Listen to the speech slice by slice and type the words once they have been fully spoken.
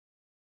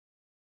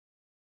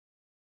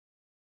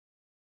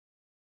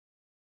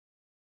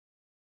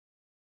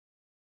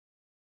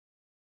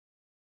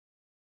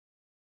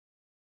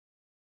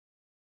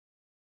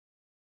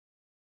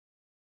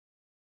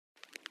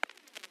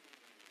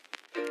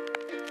It's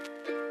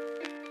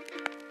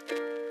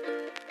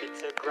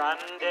a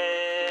grand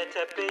day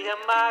to be a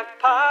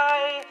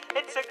magpie.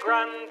 It's a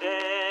grand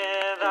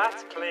day,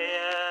 that's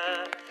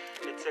clear.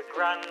 It's a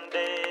grand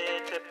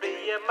day to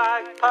be a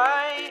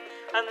magpie,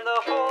 and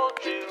the whole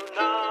June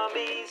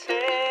army's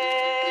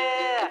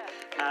here.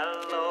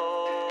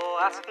 Hello,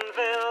 Aston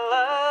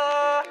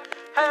Villa.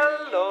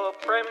 Hello,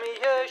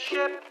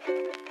 premiership.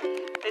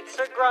 It's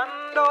a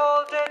grand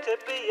old day to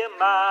be a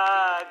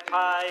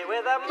magpie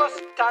with a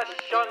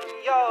moustache on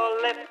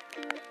your lip.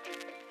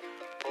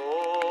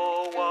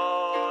 Oh,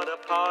 what a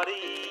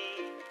party,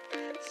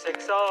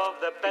 6 of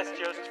the best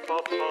just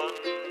for fun.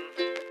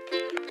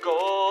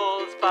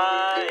 Goals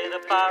by the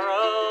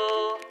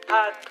barrel,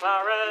 had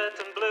claret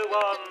and blue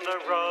on the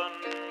run.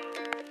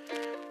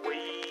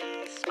 We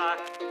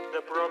smacked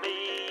the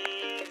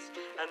brummies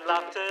and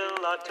laughed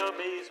till our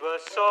tummies were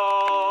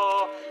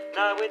sore.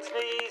 Now it's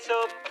knees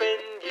up in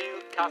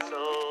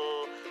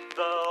Newcastle,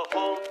 the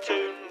whole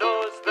tune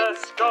knows the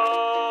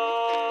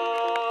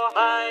score.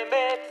 My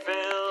mate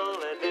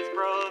Phil and his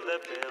brother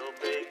Bill,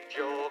 Big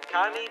Joe,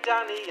 Canny,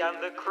 Danny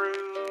and the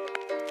crew,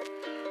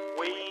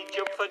 we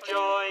jumped for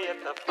joy at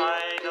the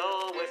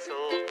final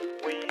whistle.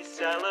 We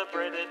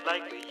celebrated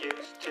like we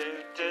used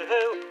to do.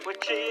 We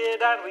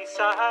cheered and we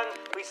sang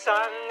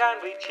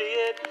and we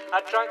cheered.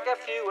 I drank a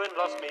few and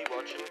lost me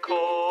watching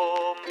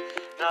comb.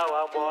 Now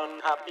I'm one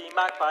happy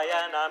magpie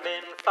and I'm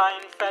in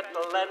fine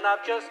fettle, and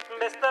I've just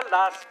missed the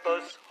last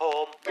bus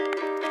home.